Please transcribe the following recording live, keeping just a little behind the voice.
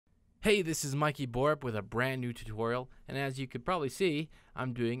Hey, this is Mikey Borup with a brand new tutorial, and as you could probably see,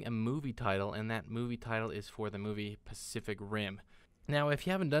 I'm doing a movie title, and that movie title is for the movie Pacific Rim. Now, if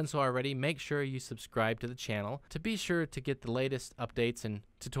you haven't done so already, make sure you subscribe to the channel to be sure to get the latest updates and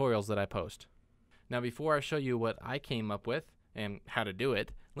tutorials that I post. Now, before I show you what I came up with and how to do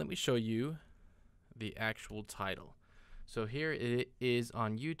it, let me show you the actual title. So here it is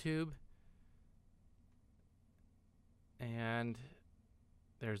on YouTube, and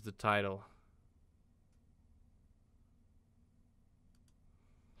there's the title.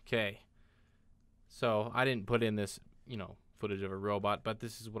 Okay, so I didn't put in this, footage of a robot, but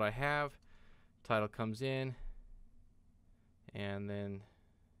this is what I have. Title comes in, and then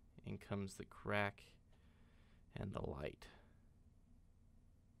in comes the crack and the light.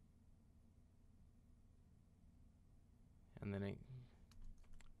 And then it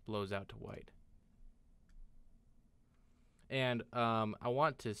blows out to white. And I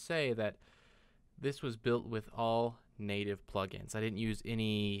want to say that this was built with all native plugins. I didn't use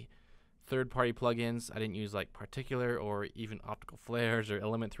any third-party plugins. I didn't use like Particular or even Optical Flares or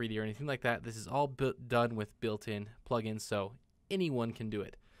Element 3D or anything like that. This is all done with built-in plugins, so anyone can do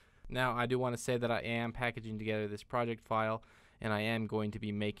it. Now, I do want to say that I am packaging together this project file, and I am going to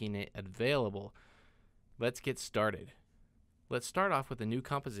be making it available. Let's get started. Let's start off with a new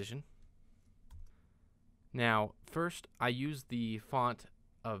composition. Now, first, I used the font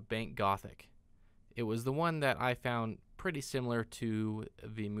of Bank Gothic. It was the one that I found pretty similar to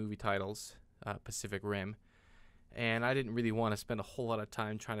the movie titles, Pacific Rim, and I didn't really want to spend a whole lot of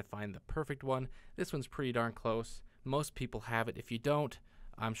time trying to find the perfect one. This one's pretty darn close. Most people have it. If you don't,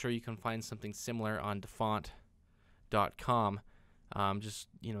 I'm sure you can find something similar on dafont.com. Just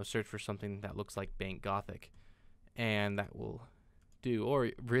search for something that looks like Bank Gothic, and that will do.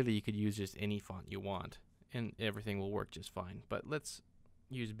 Or really, you could use just any font you want, and everything will work just fine. But let's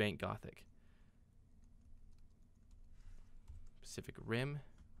use Bank Gothic. Pacific Rim.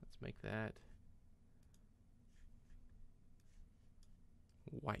 Let's make that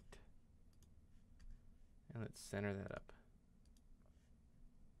white. And let's center that up.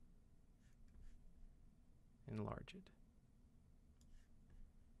 Enlarge it.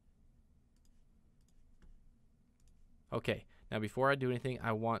 Okay, now before I do anything,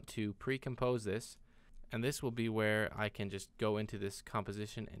 I want to pre-compose this, and this will be where I can just go into this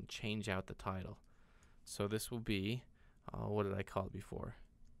composition and change out the title. So this will be, what did I call it before?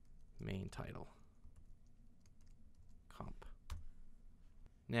 Main title. Comp.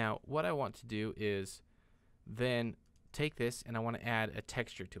 Now, what I want to do is then take this and I want to add a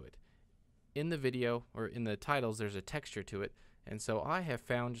texture to it. In the video, or in the titles, there's a texture to it, and so I have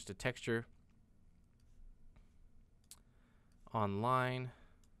found just a texture online.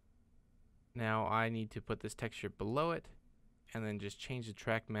 Now I need to put this texture below it and then just change the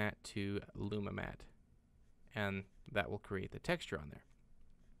track matte to Luma Matte, and that will create the texture on there.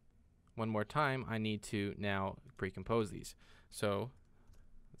 One more time, I need to now pre-compose these. So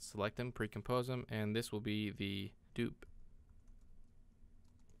let's select them, pre-compose them, and this will be the dupe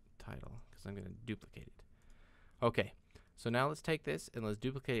title because I'm going to duplicate it. Okay, so now let's take this and let's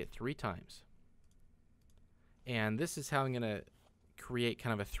duplicate it 3 times. And this is how I'm going to create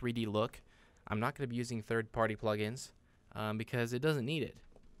kind of a 3D look. I'm not going to be using third-party plugins because it doesn't need it.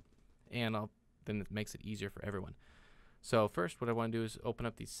 And then it makes it easier for everyone. So first what I want to do is open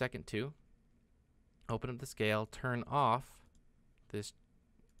up these second 2. Open up the scale, turn off this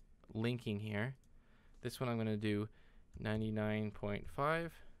linking here. This one I'm going to do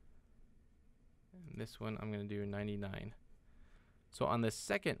 99.5. And this one I'm going to do 99. So on the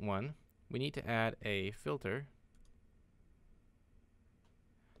second one, we need to add a filter.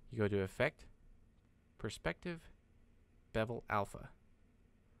 You go to Effect, Perspective, Bevel Alpha.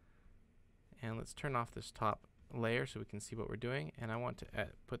 And let's turn off this top layer so we can see what we're doing. And I want to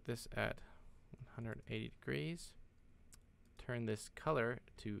put this at 180 degrees. Turn this color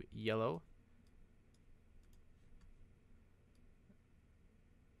to yellow.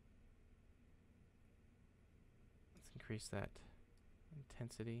 Let's increase that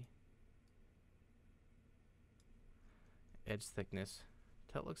intensity. Edge thickness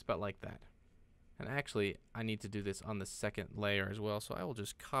till it looks about like that. And actually, I need to do this on the second layer as well, so I will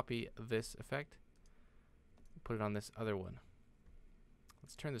just copy this effect and put it on this other one.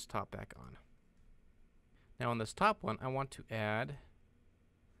 Let's turn this top back on. Now on this top one, I want to add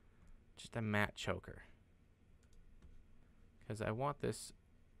just a matte choker because I want this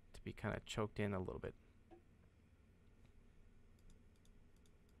to be kind of choked in a little bit.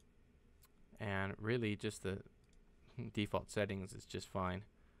 And really just the default settings is just fine.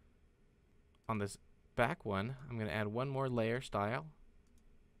 On this back one, I'm going to add one more layer style.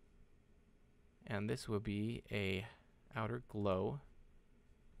 and this will be a outer glow.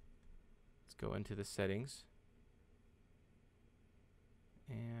 Let's go into the settings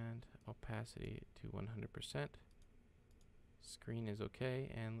and opacity to 100%. Screen is okay,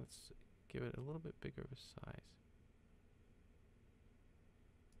 and let's give it a little bit bigger of a size.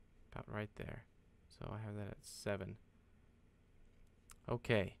 About right there. So I have that at 7.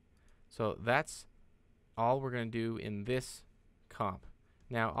 Okay, so that's all we're going to do in this comp.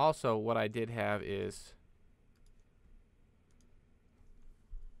 Now also what I did have is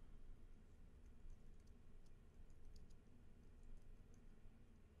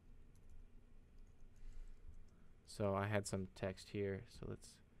so I had some text here, so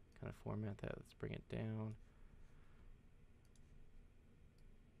let's kind of format that. Let's bring it down.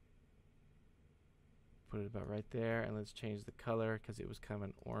 Put it about right there, and let's change the color because it was kind of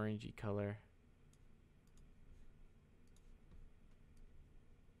an orangey color.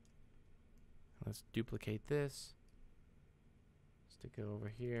 Let's duplicate this. Stick it over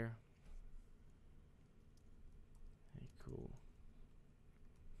here. Very cool.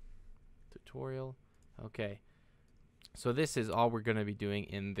 Tutorial. Okay. So this is all we're going to be doing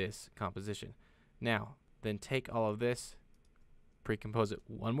in this composition. Now, then take all of this, pre-compose it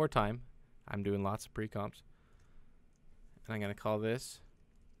one more time. I'm doing lots of pre-comps. And I'm going to call this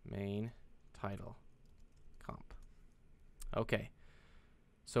main title comp. Okay.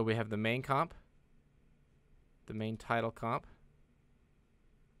 So we have the main comp, the main title comp.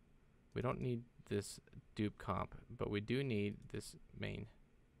 We don't need this dupe comp, but we do need this main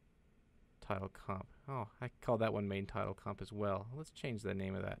title comp. Oh, I call that one main title comp as well. Let's change the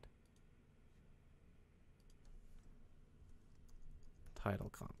name of that. Title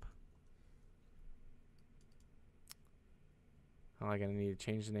comp. Oh, I'm going to need to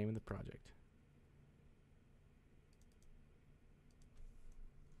change the name of the project.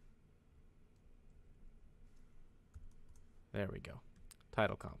 There we go.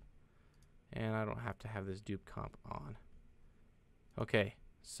 Title comp. And I don't have to have this dupe comp on. Okay,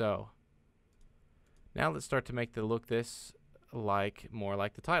 so now let's start to make the look this like more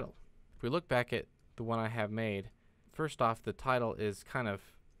like the title. If we look back at the one I have made, first off, the title is kind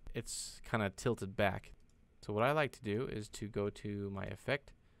of tilted back. So what I like to do is to go to my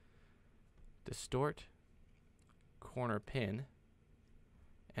effect, distort, corner pin,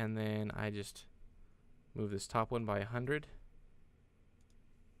 and then I just move this top one by 100,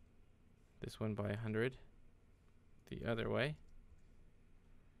 this one by 100, the other way,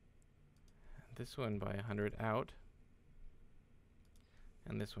 this one by 100 out,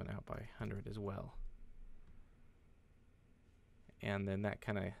 and this one out by 100 as well. And then that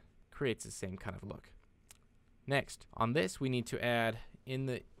kind of creates the same kind of look. Next, on this we need to add in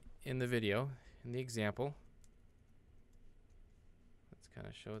the video, in the example. Let's kind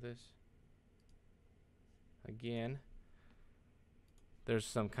of show this. Again, there's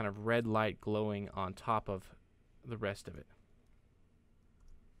some kind of red light glowing on top of the rest of it.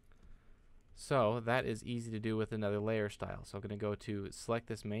 So that is easy to do with another layer style. So I'm going to go to select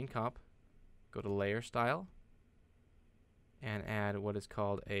this main comp, go to layer style, and add what is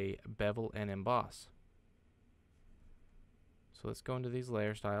called a bevel and emboss. So let's go into these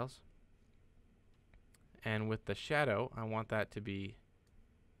layer styles, and with the shadow I want that to be,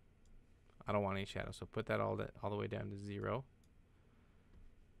 I don't want any shadow, so put that all the way down to 0.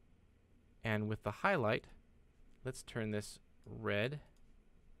 And with the highlight, let's turn this red,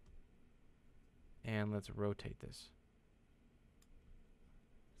 and let's rotate this.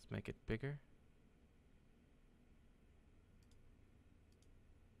 Let's make it bigger.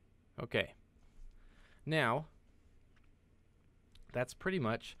 Okay. Now, that's pretty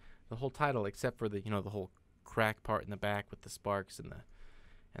much the whole title, except for the the whole crack part in the back with the sparks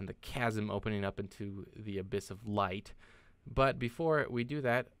and the chasm opening up into the abyss of light. But before we do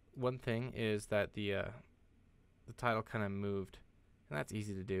that, one thing is that the title kind of moved, and that's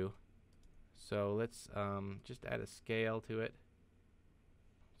easy to do. So let's just add a scale to it.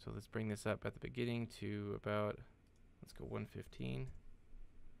 So let's bring this up at the beginning to about, let's go 115.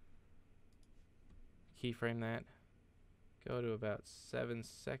 Keyframe that. Go to about 7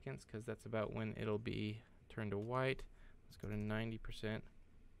 seconds because that's about when it'll be turned to white. Let's go to 90%.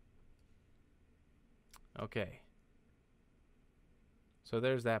 Okay. So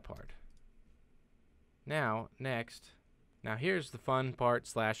there's that part. Now, next, now here's the fun part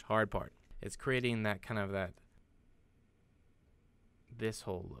 / hard part. It's creating that kind of this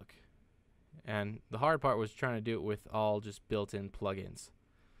whole look. And the hard part was trying to do it with all just built-in plugins.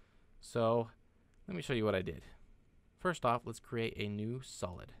 So let me show you what I did. First off, let's create a new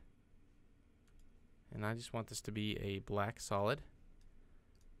solid. And I just want this to be a black solid.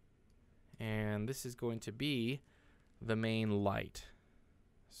 And this is going to be the main light.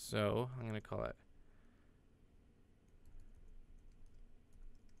 So I'm going to call it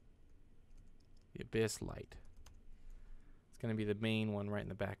the abyss light. It's going to be the main one right in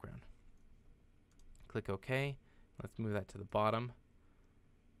the background. Click OK. Let's move that to the bottom.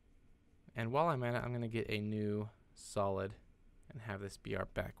 And while I'm at it, I'm going to get a new solid and have this be our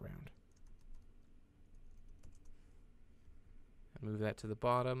background. Move that to the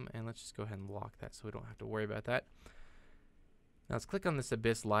bottom, and let's just go ahead and lock that so we don't have to worry about that. Now let's click on this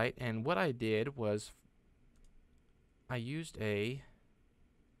abyss light, and what I did was I used a,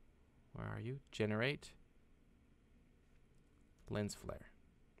 where are you? Generate lens flare.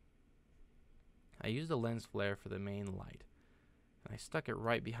 I used a lens flare for the main light. And I stuck it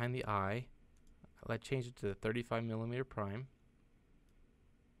right behind the eye. I changed it to the 35mm prime.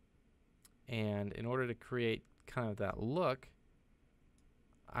 And in order to create kind of that look,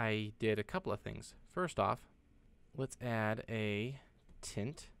 I did a couple of things. First off, let's add a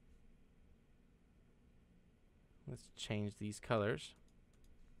tint. Let's change these colors.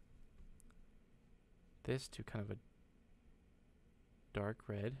 This to kind of a dark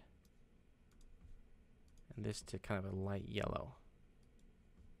red, and this to kind of a light yellow.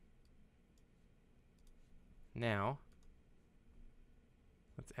 Now,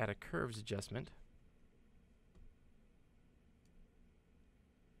 let's add a curves adjustment.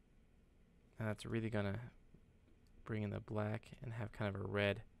 And that's really going to bring in the black and have kind of a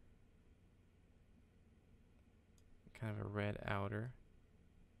red outer.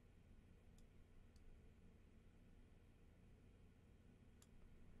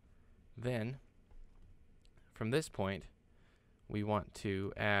 Then, from this point, we want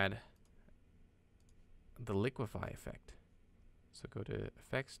to add the liquefy effect. So go to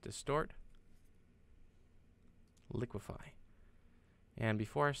Effects, Distort, Liquefy. And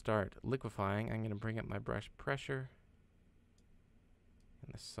before I start liquefying, I'm going to bring up my brush pressure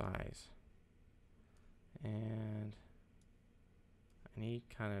and the size. And I need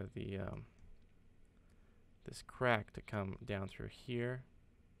kind of the this crack to come down through here.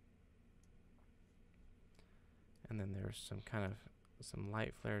 And then there's some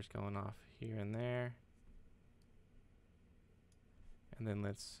light flares going off here and there. And then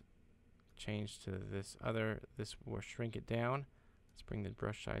let's change to this will shrink it down. Let's bring the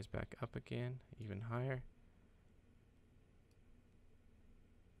brush size back up again, even higher.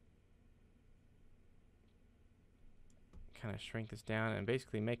 Kind of shrink this down and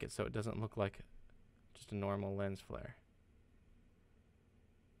basically make it so it doesn't look like just a normal lens flare.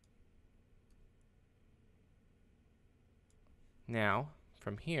 Now,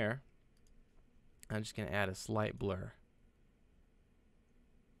 from here, I'm just going to add a slight blur.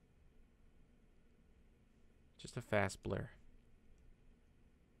 Just a fast blur.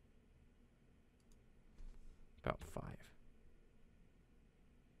 About 5.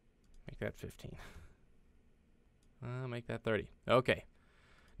 Make that 15. Make that 30. Okay.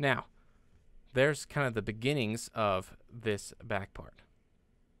 Now, there's kind of the beginnings of this back part.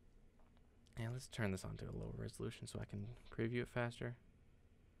 And let's turn this onto a lower resolution so I can preview it faster.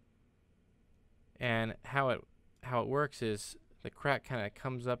 And how it works is the crack kind of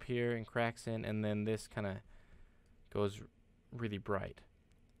comes up here and cracks in, and then this kind of goes really bright.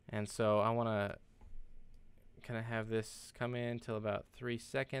 And so I want to kind of have this come in till about 3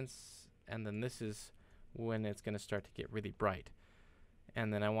 seconds, and then this is when it's going to start to get really bright.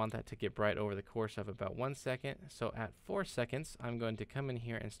 And then I want that to get bright over the course of about 1 second. So at 4 seconds, I'm going to come in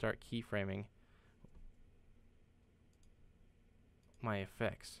here and start keyframing my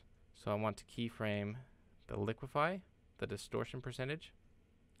effects. So I want to keyframe the liquefy, the distortion percentage,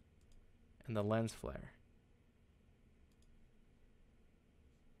 and the lens flare.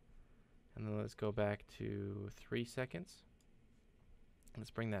 And then let's go back to 3 seconds.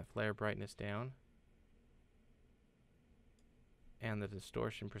 Let's bring that flare brightness down. And the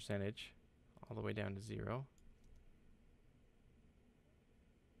distortion percentage all the way down to 0.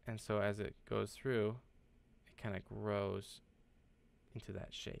 And so as it goes through, it kind of grows into that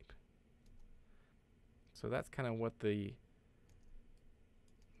shape. So that's kind of what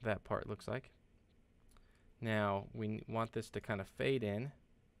that part looks like. Now we want this to kind of fade in.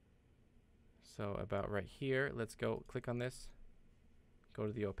 So about right here, let's go click on this, go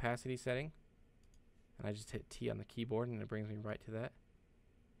to the opacity setting, and I just hit T on the keyboard and it brings me right to that.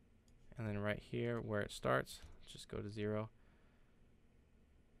 And then right here where it starts, let's just go to 0.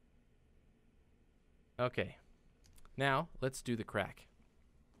 Okay, now let's do the crack.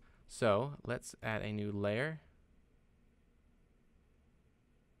 So let's add a new layer,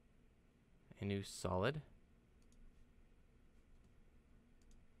 a new solid,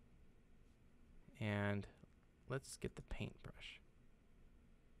 And let's get the paintbrush.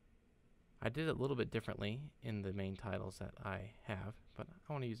 I did it a little bit differently in the main titles that I have, but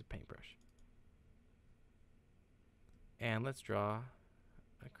I want to use a paintbrush. And let's draw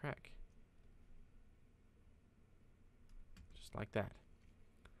a crack. Just like that.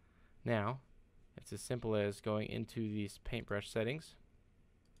 Now, it's as simple as going into these paintbrush settings.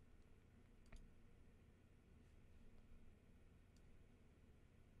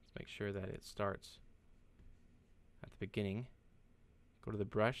 Let's make sure that it starts at the beginning. Go to the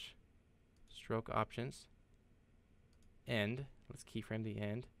brush, stroke options, end. Let's keyframe the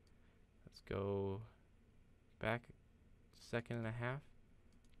end. Let's go back a second and a half.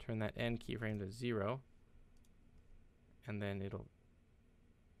 Turn that end keyframe to 0. And then it'll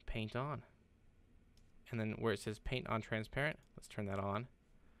paint on. And then where it says paint on transparent, let's turn that on.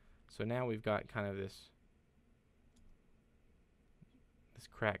 So now we've got kind of this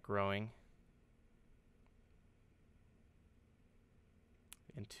crack growing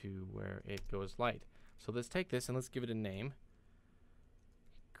into where it goes light. So let's take this and let's give it a name.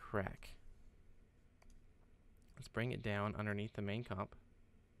 Crack. Let's bring it down underneath the main comp,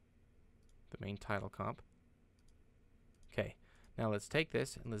 the main title comp. Okay, now let's take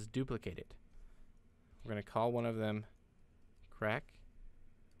this and let's duplicate it. We're going to call one of them crack,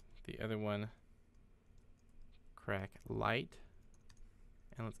 the other one crack light,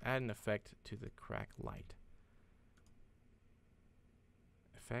 and let's add an effect to the crack light.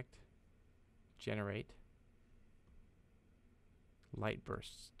 Effect, generate, light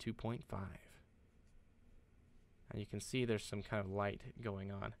bursts 2.5. And you can see there's some kind of light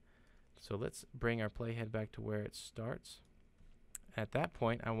going on. So let's bring our playhead back to where it starts. At that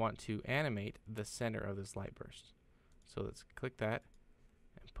point, I want to animate the center of this light burst. So let's click that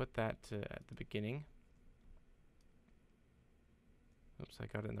and put that at the beginning. Oops, I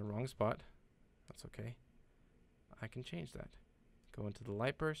got it in the wrong spot. That's okay. I can change that. Go into the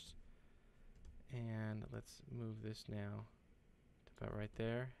light burst, and let's move this now to about right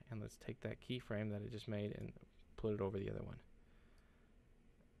there, and let's take that keyframe that I just made and put it over the other one.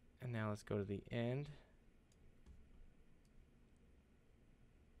 And now let's go to the end,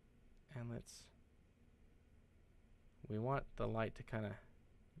 and we want the light to kind of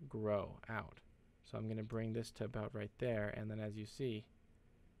grow out. So I'm going to bring this to about right there, and then as you see,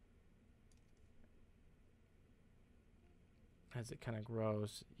 as it kind of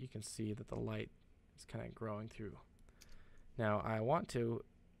grows, you can see that the light is kind of growing through. Now I want to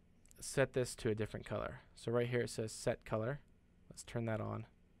set this to a different color. So right here it says set color. Let's turn that on.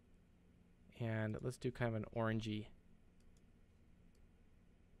 And let's do kind of an orangey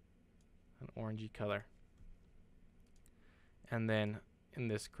color. And then in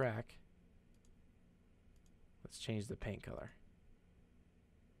this crack, let's change the paint color.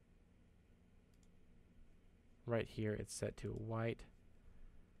 Right here it's set to white,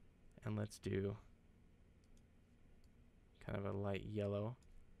 and let's do kind of a light yellow.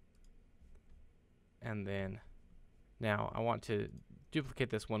 And then now I want to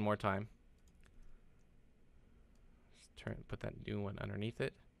duplicate this one more time. Let's put that new one underneath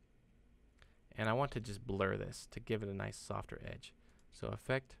it, and I want to just blur this to give it a nice softer edge. So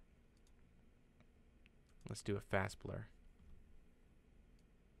effect, let's do a fast blur.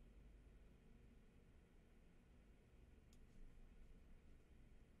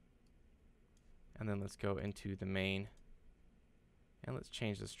 And then let's go into the main, and let's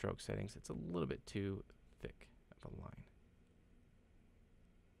change the stroke settings. It's a little bit too thick of a line.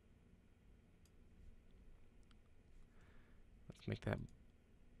 Let's make that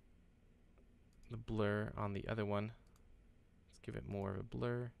the blur on the other one. Let's give it more of a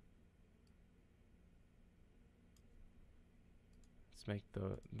blur. Let's make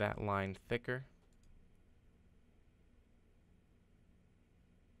that line thicker.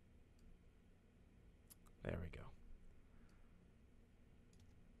 There we go.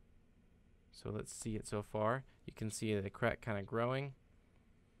 So let's see it so far. You can see the crack kind of growing.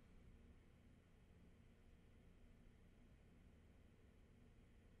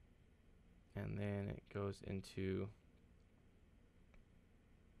 And then it goes into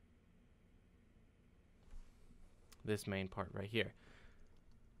this main part right here.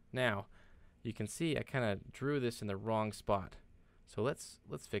 Now, you can see I kind of drew this in the wrong spot. So let's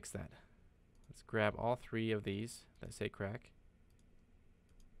fix that. Let's grab all three of these that say crack.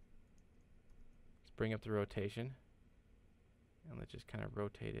 Let's bring up the rotation, and let's just kind of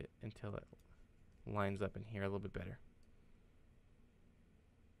rotate it until it lines up in here a little bit better.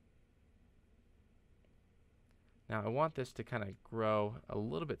 Now I want this to kind of grow a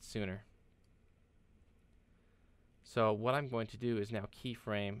little bit sooner. So what I'm going to do is now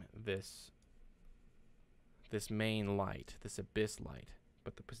keyframe this this main light, this abyss light,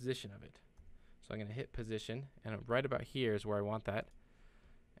 but the position of it. So I'm going to hit position, and right about here is where I want that.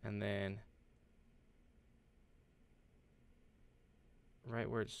 And then right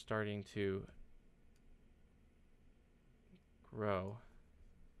where it's starting to grow,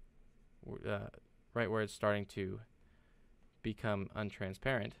 right where it's starting to become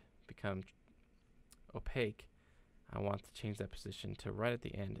untransparent, become opaque, I want to change that position to right at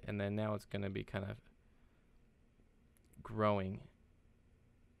the end, and then now it's going to be kind of growing.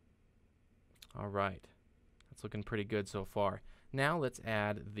 All right, that's looking pretty good so far. Now let's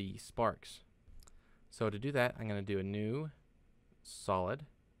add the sparks. So to do that, I'm going to do a new solid.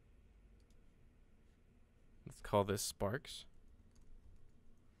 Let's call this sparks.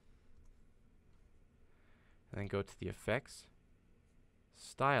 And then go to the effects,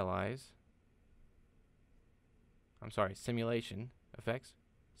 stylize. Simulation, effects,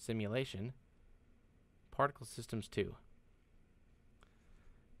 simulation, particle systems 2.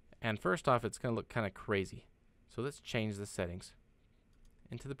 And first off, it's going to look kind of crazy. So let's change the settings.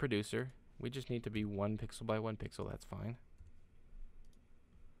 Into the producer, we just need to be 1 pixel by 1 pixel, that's fine.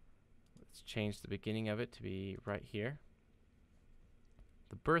 Let's change the beginning of it to be right here.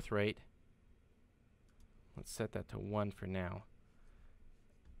 The birth rate, let's set that to 1 for now.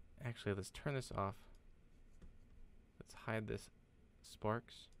 Actually, let's turn this off. Let's hide this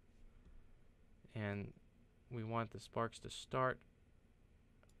sparks. And we want the sparks to start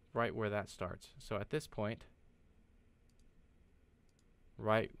right where that starts. So at this point,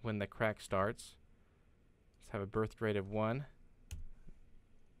 right when the crack starts, let's have a birth rate of 1.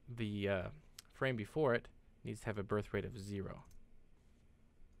 The frame before it needs to have a birth rate of 0.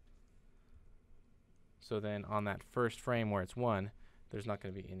 So then on that first frame where it's 1, there's not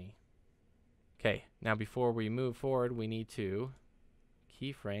going to be any. Okay, now before we move forward, we need to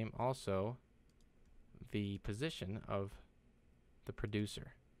keyframe also the position of the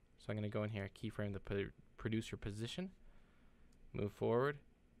producer. So I'm going to go in here, keyframe the producer position, move forward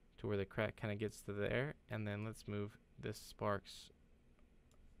to where the crack kind of gets to there, and then let's move this sparks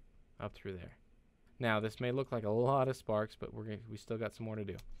up through there. Now this may look like a lot of sparks, but we still got some more to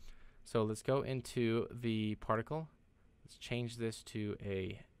do. So let's go into the particle. Let's change this to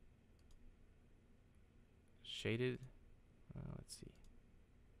a shaded, let's see,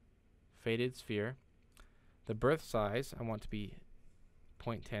 faded sphere. The birth size I want to be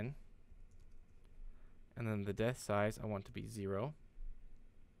 0.10, and then the death size I want to be 0.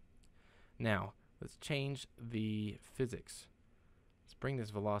 Now let's change the physics. Let's bring this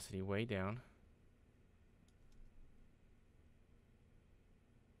velocity way down.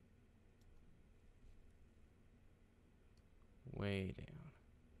 Way down.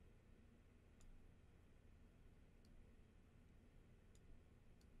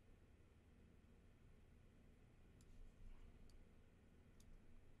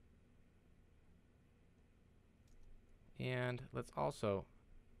 And let's also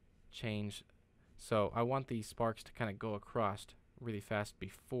change, so I want these sparks to kind of go across really fast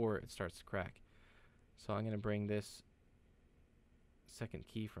before it starts to crack. So I'm going to bring this second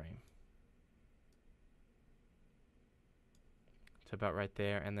keyframe to about right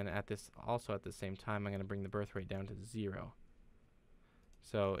there, and then at this also at the same time I'm going to bring the birth rate down to 0.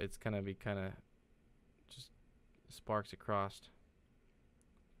 So it's going to be kind of just sparks across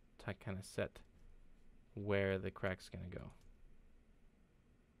to kind of set where the crack's going to go.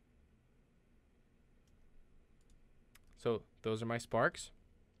 So those are my sparks.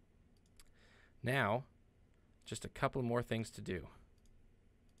 Now, just a couple more things to do,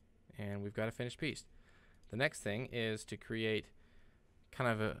 and we've got a finished piece. The next thing is to create kind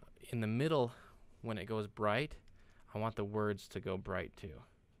of a, in the middle when it goes bright, I want the words to go bright too.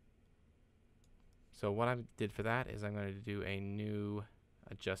 So what I did for that is I'm going to do a new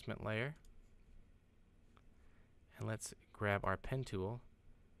adjustment layer. And let's grab our pen tool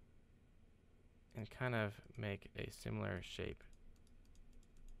and kind of make a similar shape.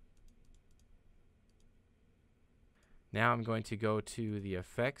 Now I'm going to go to the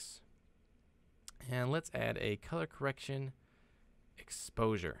effects, and let's add a color correction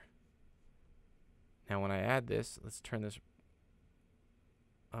exposure. Now when I add this, let's turn this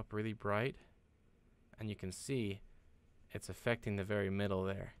up really bright, and you can see it's affecting the very middle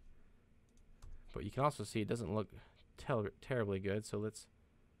there. But you can also see it doesn't look terribly good, so let's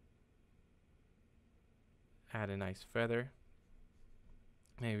add a nice feather.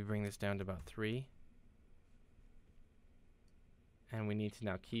 Maybe bring this down to about 3. And we need to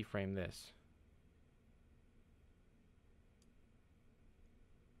now keyframe this.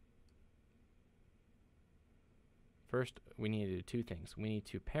 First, we need to do 2 things. We need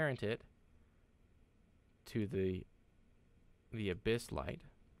to parent it to the abyss light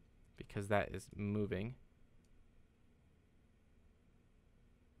because that is moving.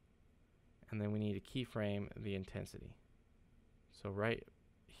 And then we need to keyframe the intensity. So right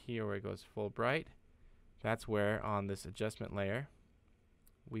here where it goes full bright, that's where on this adjustment layer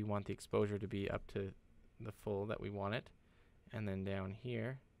we want the exposure to be up to the full that we want it. And then down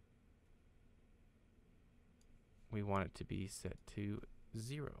here we want it to be set to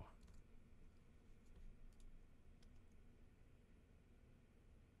 0.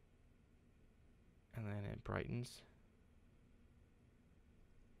 And then it brightens.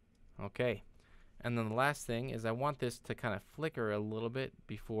 Okay. And then the last thing is I want this to kind of flicker a little bit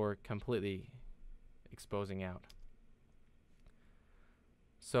before completely exposing out.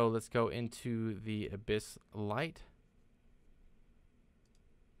 So let's go into the abyss light.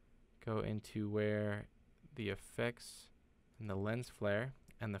 Go into where the effects and the lens flare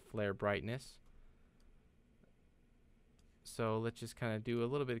and the flare brightness. So let's just kind of do a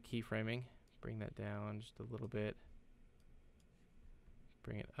little bit of keyframing. Bring that down just a little bit.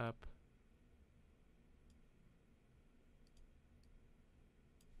 Bring it up.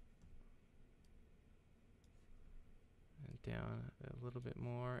 And down a little bit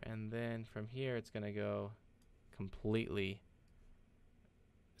more. And then from here it's going to go completely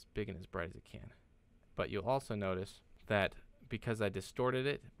as big and as bright as it can. But you'll also notice that because I distorted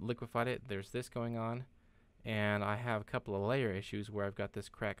it, liquefied it, there's this going on. And I have a couple of layer issues where I've got this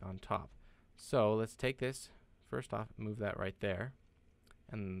crack on top. So let's take this, first off, move that right there.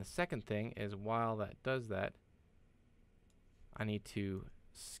 And then the second thing is while that does that, I need to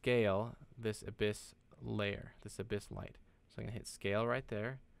scale this abyss layer, this abyss light. So I'm going to hit scale right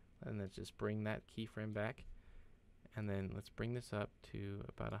there, and then just bring that keyframe back. And then let's bring this up to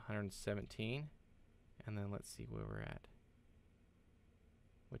about 117. And then let's see where we're at,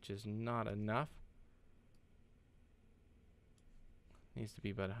 which is not enough. Needs to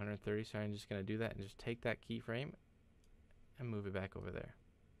be about 130, so I'm just going to do that and just take that keyframe and move it back over there.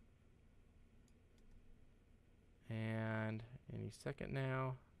 And any second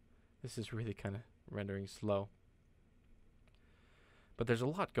now. This is really kind of rendering slow. But there's a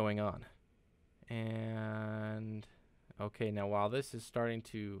lot going on. And okay, now while this is starting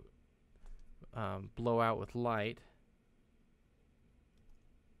to blow out with light,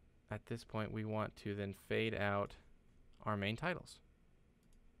 at this point we want to then fade out our main titles.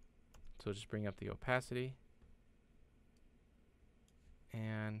 So just bring up the opacity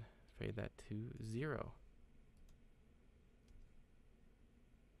and fade that to 0.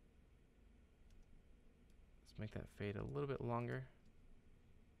 Let's make that fade a little bit longer.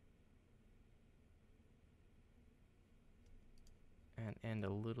 And end a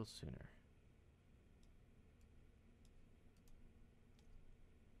little sooner.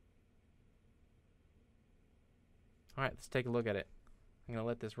 Alright, let's take a look at it. I'm going to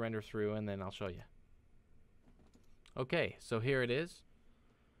let this render through and then I'll show you. Okay, so here it is.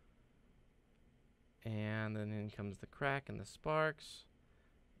 And then in comes the crack and the sparks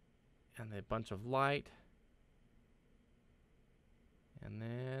and the bunch of light. And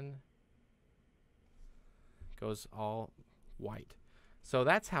then goes all white. So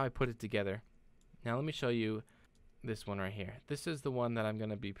that's how I put it together. Now let me show you this one right here. This is the one that I'm going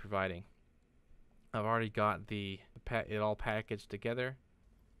to be providing. I've already got it all packaged together.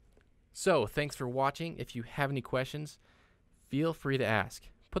 So thanks for watching. If you have any questions, feel free to ask.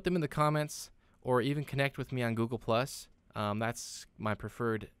 Put them in the comments or even connect with me on Google+. That's my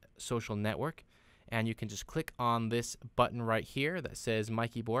preferred social network. And you can just click on this button right here that says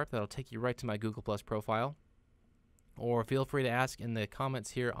Mikey Borp. That'll take you right to my Google+ profile. Or feel free to ask in the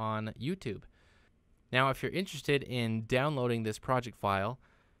comments here on YouTube. Now, if you're interested in downloading this project file,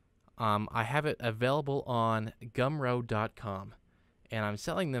 I have it available on gumroad.com, and I'm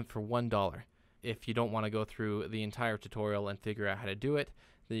selling them for $1. If you don't want to go through the entire tutorial and figure out how to do it,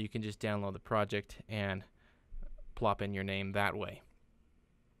 then you can just download the project and plop in your name that way.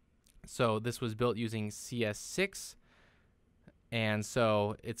 So this was built using CS6, and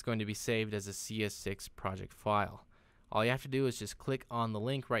so it's going to be saved as a CS6 project file. All you have to do is just click on the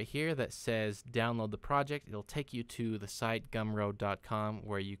link right here that says download the project. It'll take you to the site gumroad.com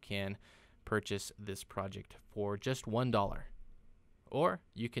where you can purchase this project for just $1. Or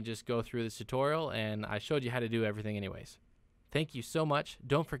you can just go through this tutorial and I showed you how to do everything anyways. Thank you so much.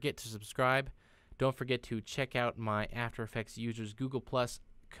 Don't forget to subscribe. Don't forget to check out my After Effects users Google+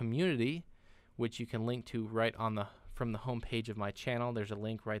 community, which you can link to right on from the home page of my channel. There's a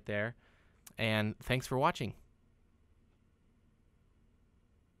link right there. And thanks for watching.